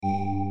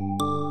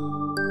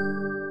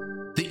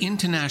The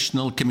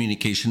International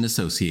Communication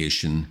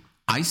Association,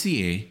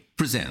 ICA,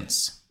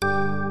 presents.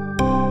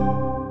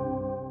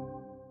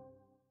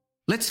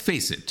 Let's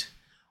face it,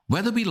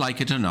 whether we like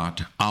it or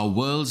not, our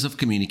worlds of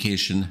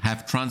communication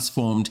have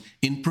transformed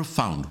in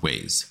profound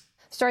ways.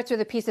 Starts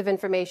with a piece of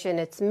information,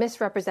 it's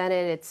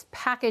misrepresented, it's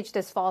packaged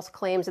as false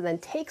claims, and then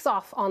takes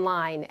off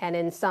online and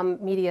in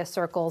some media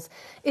circles.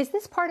 Is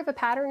this part of a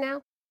pattern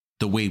now?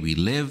 The way we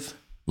live,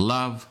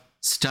 love,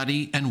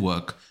 study, and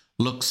work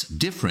looks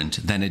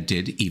different than it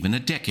did even a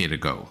decade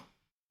ago.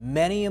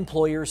 Many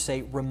employers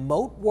say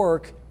remote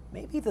work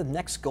may be the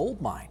next gold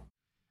mine.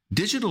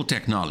 Digital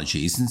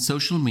technologies and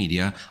social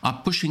media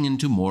are pushing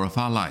into more of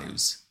our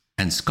lives,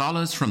 and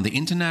scholars from the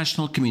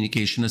International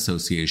Communication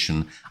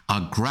Association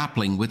are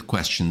grappling with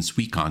questions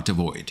we can't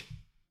avoid.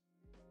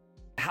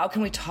 How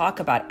can we talk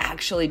about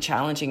actually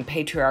challenging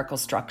patriarchal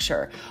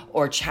structure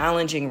or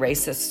challenging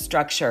racist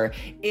structure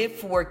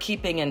if we're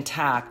keeping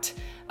intact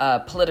a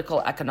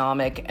political,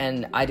 economic,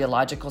 and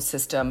ideological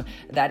system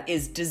that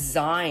is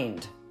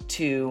designed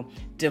to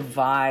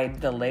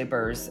divide the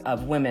labors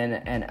of women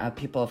and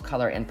people of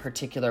color in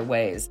particular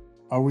ways?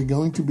 Are we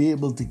going to be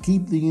able to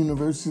keep the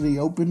university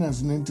open as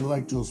an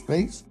intellectual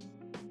space?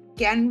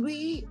 Can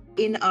we,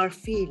 in our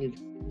field,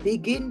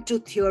 begin to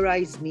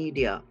theorize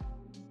media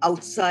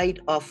outside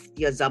of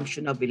the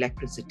assumption of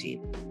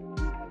electricity?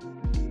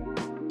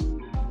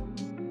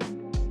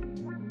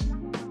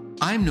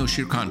 I'm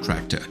Noshir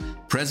Contractor,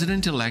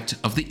 President-elect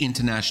of the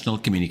International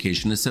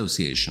Communication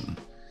Association.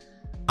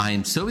 I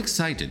am so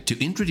excited to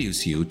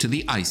introduce you to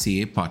the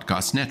ICA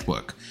Podcast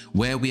Network,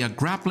 where we are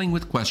grappling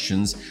with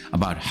questions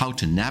about how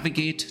to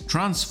navigate,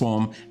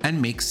 transform,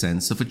 and make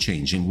sense of a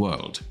changing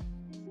world.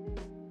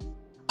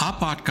 Our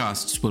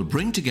podcasts will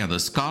bring together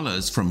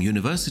scholars from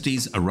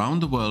universities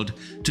around the world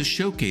to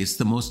showcase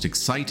the most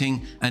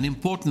exciting and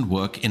important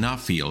work in our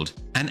field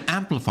and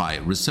amplify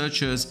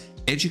researchers,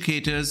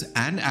 educators,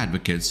 and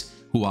advocates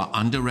who are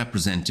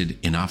underrepresented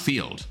in our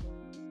field.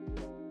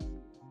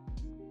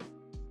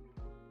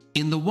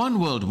 In the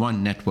One World,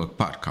 One Network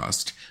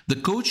podcast, the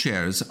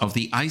co-chairs of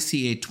the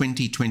ICA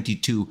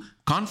 2022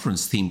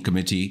 Conference Theme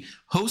Committee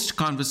host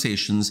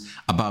conversations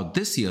about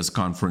this year's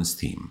conference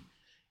theme.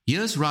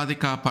 Here's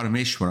Radhika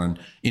Parameshwaran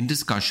in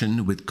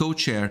discussion with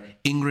co-chair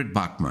Ingrid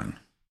Bachmann.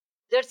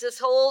 There's this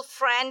whole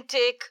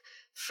frenetic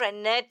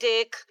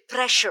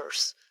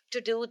pressures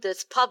to do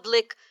this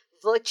public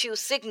virtue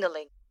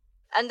signaling.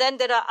 And then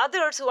there are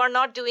others who are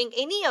not doing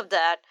any of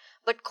that,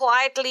 but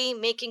quietly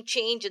making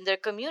change in their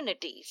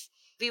communities.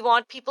 We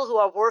want people who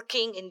are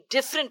working in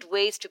different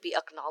ways to be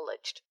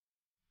acknowledged.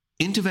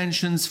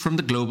 Interventions from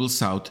the Global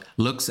South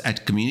looks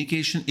at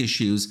communication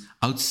issues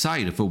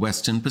outside of a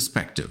Western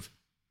perspective.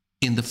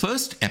 In the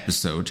first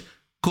episode,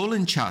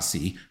 Colin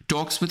Chassi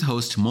talks with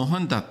host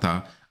Mohan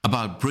Datta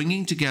about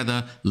bringing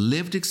together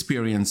lived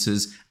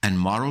experiences and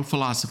moral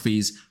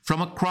philosophies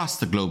from across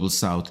the Global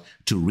South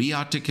to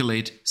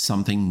re-articulate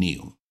something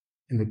new.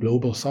 In the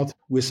Global South,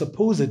 we're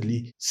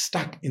supposedly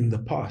stuck in the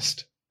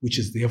past, which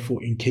is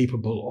therefore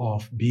incapable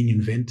of being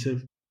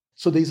inventive.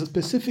 So there's a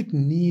specific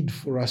need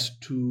for us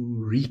to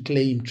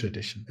reclaim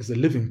tradition as a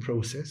living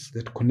process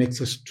that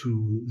connects us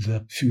to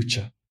the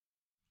future.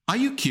 Are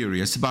you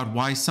curious about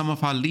why some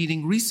of our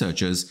leading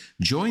researchers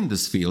joined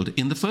this field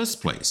in the first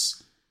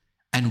place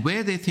and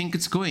where they think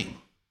it's going?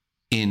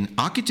 In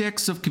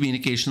Architects of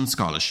Communication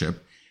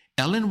Scholarship,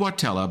 Ellen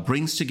Wartella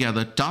brings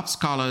together top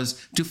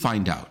scholars to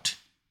find out.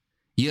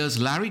 Here's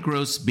Larry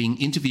Gross being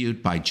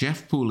interviewed by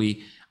Jeff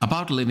Pooley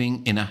about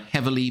living in a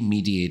heavily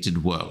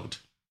mediated world.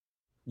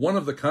 One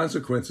of the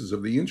consequences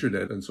of the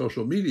internet and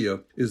social media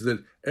is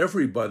that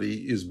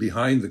everybody is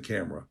behind the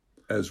camera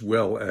as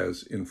well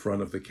as in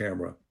front of the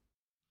camera.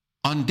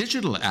 On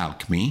Digital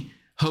Alchemy,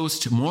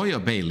 host Moya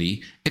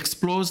Bailey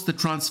explores the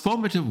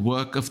transformative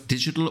work of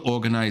digital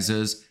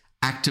organizers,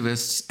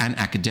 activists, and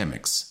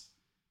academics,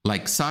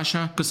 like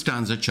Sasha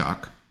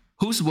Costanza-Chock,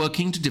 who's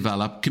working to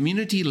develop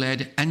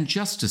community-led and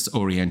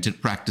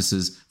justice-oriented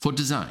practices for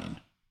design.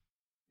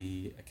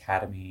 The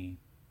Academy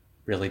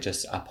really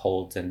just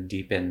upholds and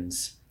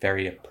deepens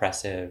very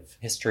oppressive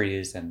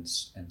histories and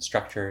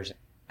structures.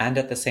 And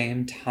at the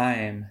same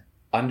time,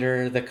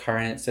 under the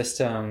current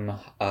system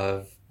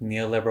of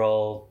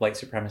neoliberal, white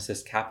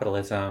supremacist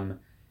capitalism,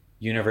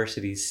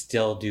 universities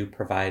still do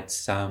provide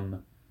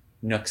some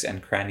nooks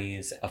and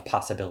crannies of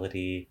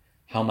possibility.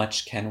 How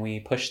much can we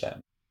push them?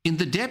 In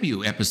the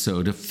debut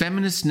episode of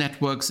Feminist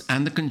Networks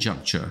and the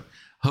Conjuncture,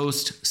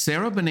 host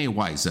Sarah Benet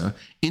Weiser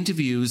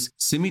interviews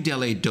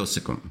Simidele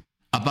Dosekun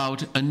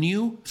about a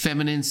new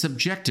feminine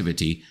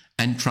subjectivity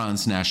and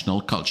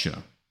transnational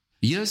culture.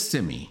 Here's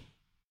Simi.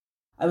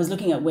 I was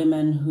looking at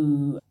women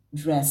who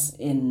dress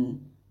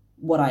in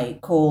what I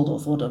called or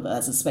thought of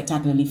as a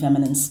spectacularly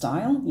feminine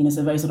style,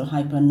 so very sort of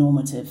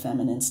hyper-normative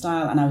feminine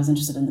style, and I was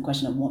interested in the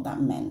question of what that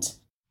meant.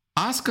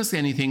 Ask Us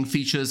Anything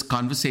features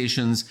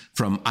conversations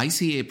from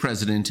ICA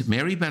President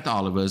Mary Beth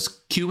Oliver's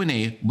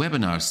Q&A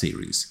webinar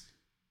series.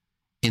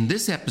 In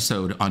this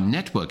episode on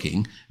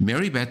networking,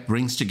 Mary Beth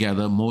brings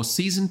together more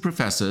seasoned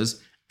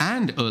professors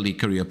and early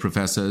career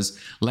professors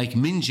like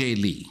Min Jae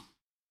Lee.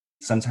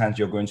 Sometimes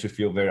you're going to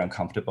feel very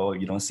uncomfortable.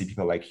 You don't see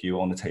people like you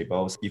on the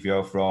tables. If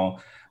you're from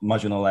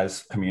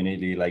marginalized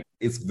community, like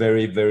it's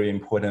very, very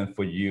important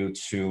for you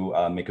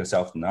to make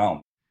yourself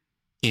known.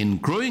 In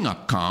Growing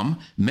Up Calm,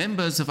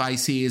 members of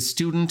ICA's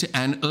Student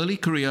and Early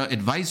Career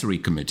Advisory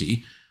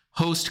Committee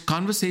host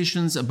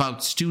conversations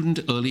about student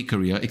early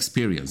career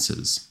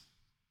experiences.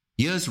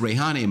 Here's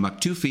Rehane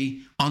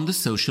Maktufi on the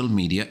social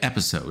media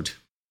episode.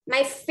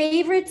 My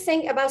favorite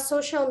thing about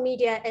social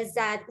media is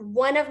that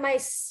one of my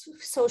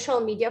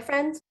social media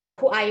friends,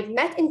 who I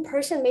met in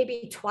person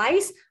maybe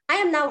twice, I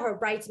am now her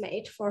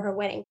bridesmaid for her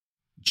wedding.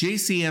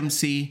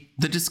 JCMC,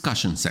 The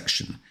Discussion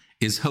Section,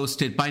 is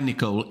hosted by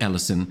Nicole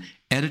Ellison,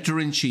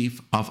 Editor-in-Chief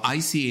of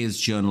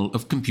ICA's Journal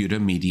of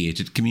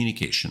Computer-Mediated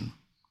Communication.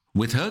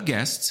 With her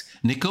guests,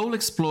 Nicole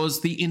explores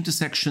the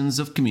intersections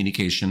of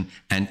communication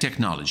and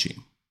technology.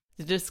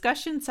 The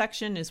discussion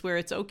section is where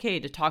it's okay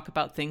to talk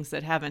about things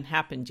that haven't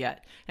happened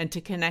yet and to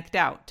connect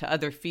out to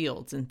other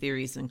fields and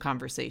theories and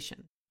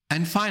conversation.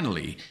 And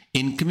finally,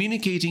 in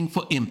Communicating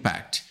for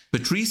Impact,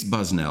 Patrice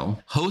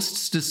Busnell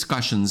hosts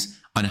discussions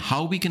on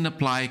how we can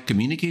apply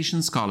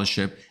communication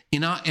scholarship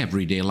in our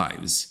everyday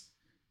lives.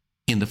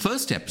 In the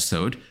first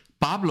episode,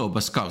 Pablo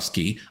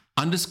Baskowski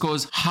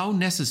underscores how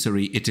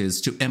necessary it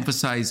is to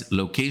emphasize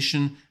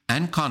location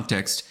and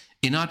context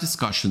in our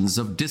discussions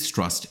of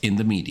distrust in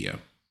the media.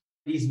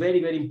 It's very,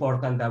 very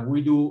important that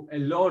we do a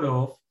lot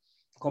of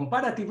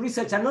comparative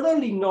research, and not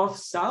only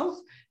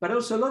North-South, but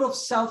also a lot of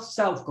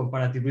South-South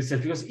comparative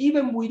research, because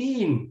even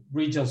within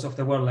regions of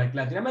the world like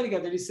Latin America,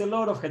 there is a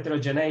lot of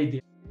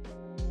heterogeneity.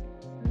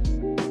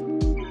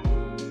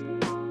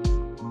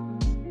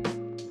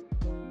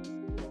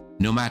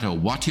 No matter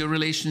what your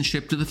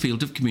relationship to the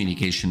field of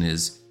communication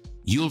is,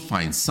 you'll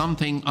find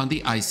something on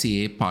the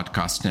ICA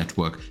Podcast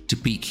Network to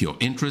pique your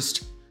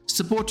interest,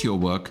 support your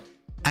work,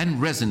 and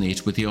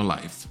resonate with your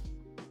life.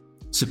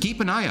 So keep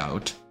an eye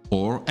out,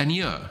 or an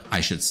ear,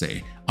 I should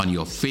say, on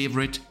your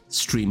favorite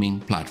streaming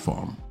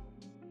platform.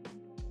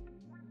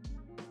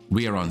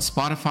 We are on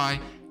Spotify,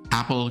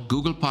 Apple,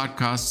 Google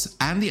Podcasts,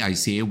 and the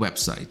ICA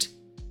website.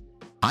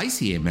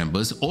 ICA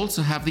members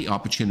also have the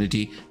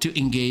opportunity to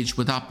engage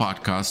with our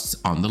podcasts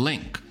on The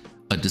Link,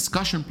 a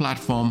discussion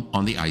platform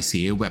on the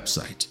ICA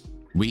website.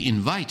 We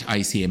invite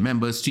ICA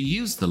members to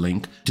use The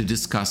Link to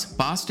discuss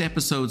past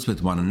episodes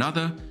with one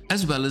another,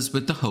 as well as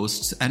with the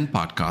hosts and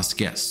podcast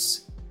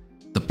guests.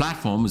 The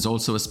platform is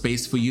also a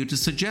space for you to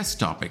suggest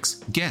topics,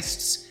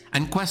 guests,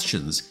 and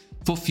questions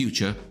for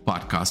future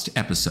podcast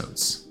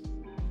episodes.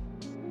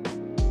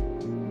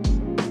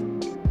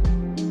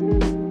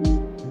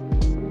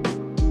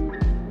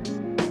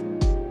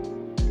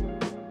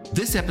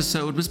 This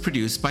episode was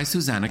produced by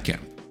Susanna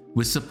Kemp,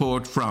 with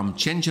support from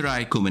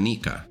Chenjerai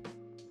Kumanika.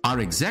 Our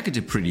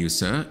executive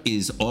producer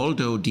is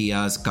Aldo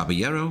Diaz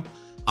Caballero.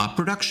 Our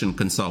production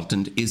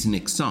consultant is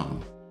Nick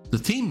Song. The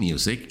theme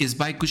music is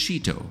by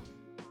Kushito.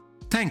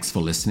 Thanks for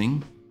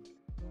listening.